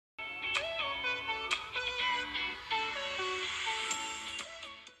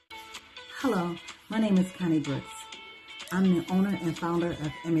Hello, my name is Connie Brooks. I'm the owner and founder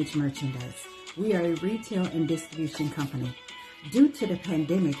of Image Merchandise. We are a retail and distribution company. Due to the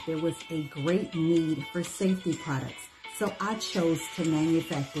pandemic, there was a great need for safety products, so I chose to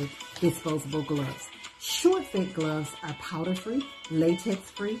manufacture disposable gloves. Surefitt gloves are powder-free,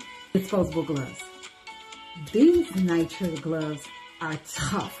 latex-free, disposable gloves. These nitrile gloves are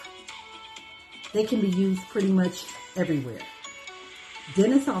tough. They can be used pretty much everywhere.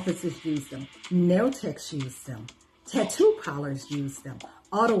 Dentist offices use them, nail techs use them, tattoo parlors use them,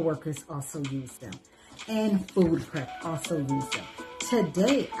 auto workers also use them, and food prep also use them.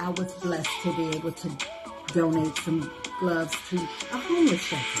 Today, I was blessed to be able to donate some gloves to a homeless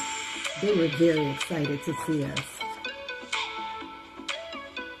shelter. They were very excited to see us.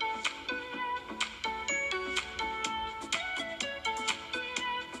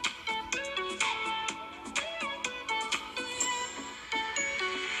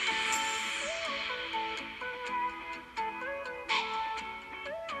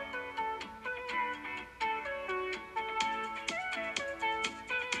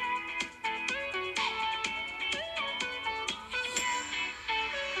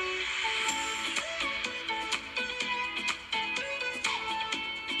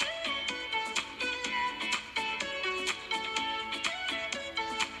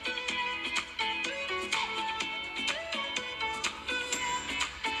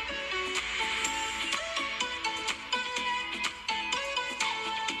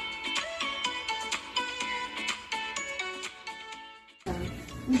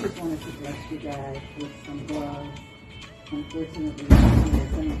 We just wanted to bless you guys with some gloves. Unfortunately,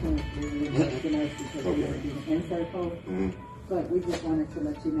 we're asking us because we were doing insert post. But we just wanted to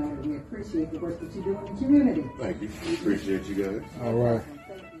let you know that we appreciate the work that you do in the community. Thank you. We appreciate you guys. All right.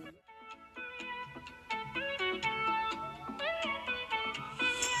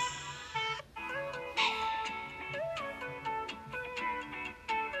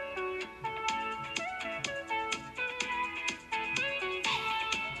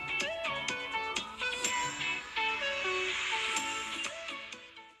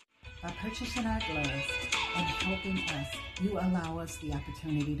 By purchasing our gloves and helping us, you allow us the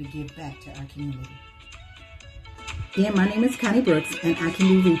opportunity to give back to our community. Again, my name is Connie Brooks, and I can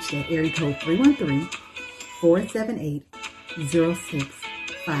be reached at area code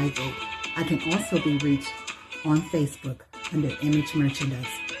 313-478-0658. I can also be reached on Facebook under Image Merchandise.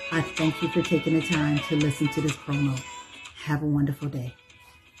 I thank you for taking the time to listen to this promo. Have a wonderful day.